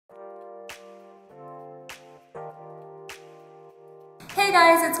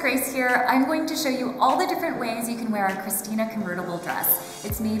Hey guys, it's Grace here. I'm going to show you all the different ways you can wear a Christina convertible dress.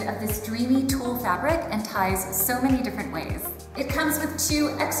 It's made of this dreamy tulle fabric and ties so many different ways. It comes with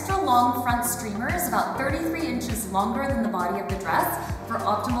two extra long front streamers, about 33 inches longer than the body of the dress, for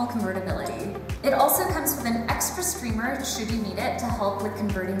optimal convertibility. It also comes with an extra streamer should you need it to help with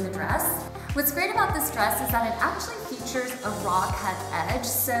converting the dress. What's great about this dress is that it actually features a raw cut edge,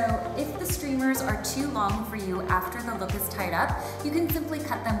 so if the streamers are too long for you after the look is tied up, you can simply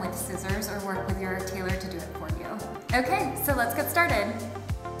cut them with scissors or work with your tailor to do it for you. Okay, so let's get started.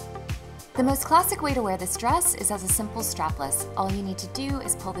 The most classic way to wear this dress is as a simple strapless. All you need to do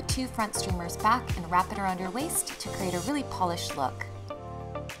is pull the two front streamers back and wrap it around your waist to create a really polished look.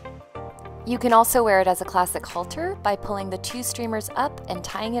 You can also wear it as a classic halter by pulling the two streamers up and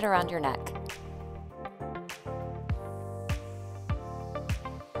tying it around your neck.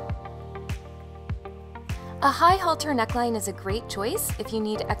 A high halter neckline is a great choice if you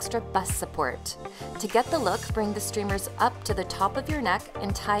need extra bust support. To get the look, bring the streamers up to the top of your neck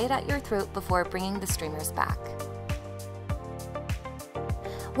and tie it at your throat before bringing the streamers back.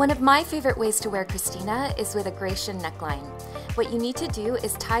 One of my favorite ways to wear Christina is with a Grecian neckline. What you need to do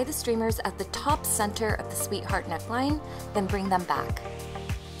is tie the streamers at the top center of the sweetheart neckline, then bring them back.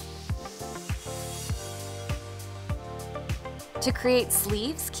 To create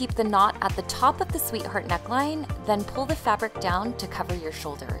sleeves, keep the knot at the top of the sweetheart neckline, then pull the fabric down to cover your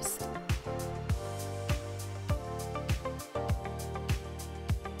shoulders.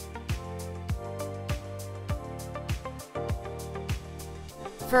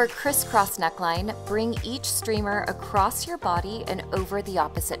 For a crisscross neckline, bring each streamer across your body and over the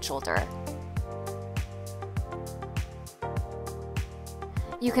opposite shoulder.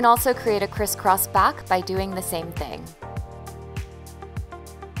 You can also create a crisscross back by doing the same thing.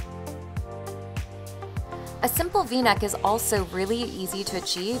 A simple V-neck is also really easy to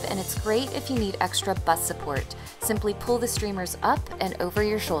achieve, and it's great if you need extra bust support. Simply pull the streamers up and over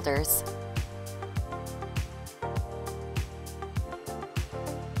your shoulders.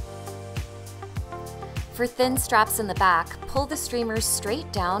 For thin straps in the back, pull the streamers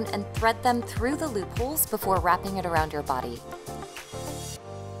straight down and thread them through the loopholes before wrapping it around your body.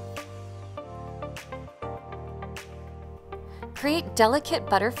 Create delicate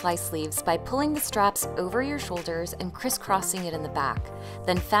butterfly sleeves by pulling the straps over your shoulders and crisscrossing it in the back.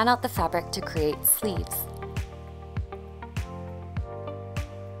 Then fan out the fabric to create sleeves.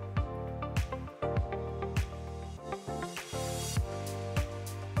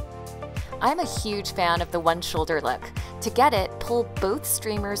 I'm a huge fan of the one shoulder look. To get it, pull both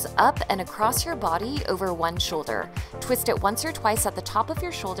streamers up and across your body over one shoulder. Twist it once or twice at the top of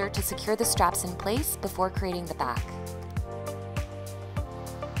your shoulder to secure the straps in place before creating the back.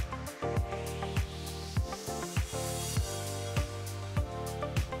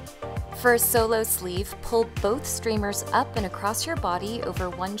 For a solo sleeve, pull both streamers up and across your body over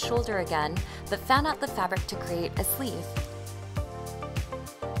one shoulder again, but fan out the fabric to create a sleeve.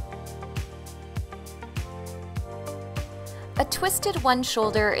 A twisted one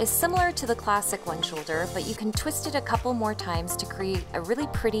shoulder is similar to the classic one shoulder, but you can twist it a couple more times to create a really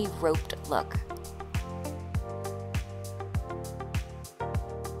pretty roped look.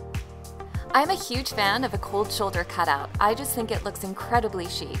 I'm a huge fan of a cold shoulder cutout. I just think it looks incredibly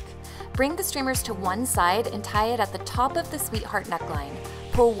chic. Bring the streamers to one side and tie it at the top of the sweetheart neckline.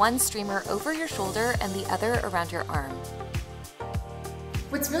 Pull one streamer over your shoulder and the other around your arm.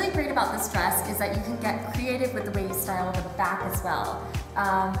 What's really great about this dress is that you can get creative with the way you style the back as well.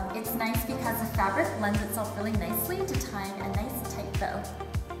 It's nice because the fabric lends itself really nicely to tying a nice tight bow.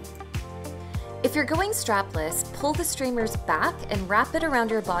 If you're going strapless, pull the streamers back and wrap it around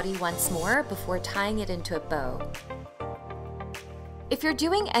your body once more before tying it into a bow. If you're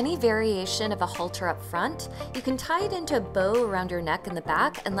doing any variation of a halter up front, you can tie it into a bow around your neck and the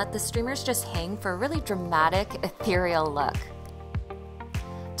back and let the streamers just hang for a really dramatic, ethereal look.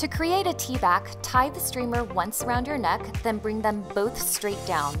 To create a T-back, tie the streamer once around your neck, then bring them both straight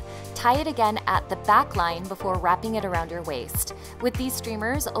down. Tie it again at the back line before wrapping it around your waist. With these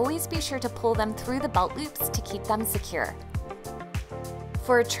streamers, always be sure to pull them through the belt loops to keep them secure.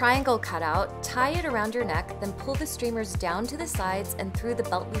 For a triangle cutout, tie it around your neck, then pull the streamers down to the sides and through the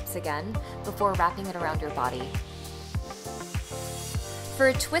belt loops again before wrapping it around your body. For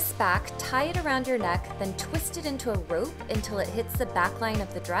a twist back, tie it around your neck, then twist it into a rope until it hits the back line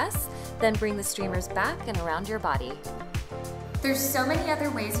of the dress, then bring the streamers back and around your body. There's so many other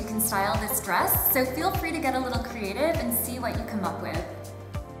ways you can style this dress, so feel free to get a little creative and see what you come up with.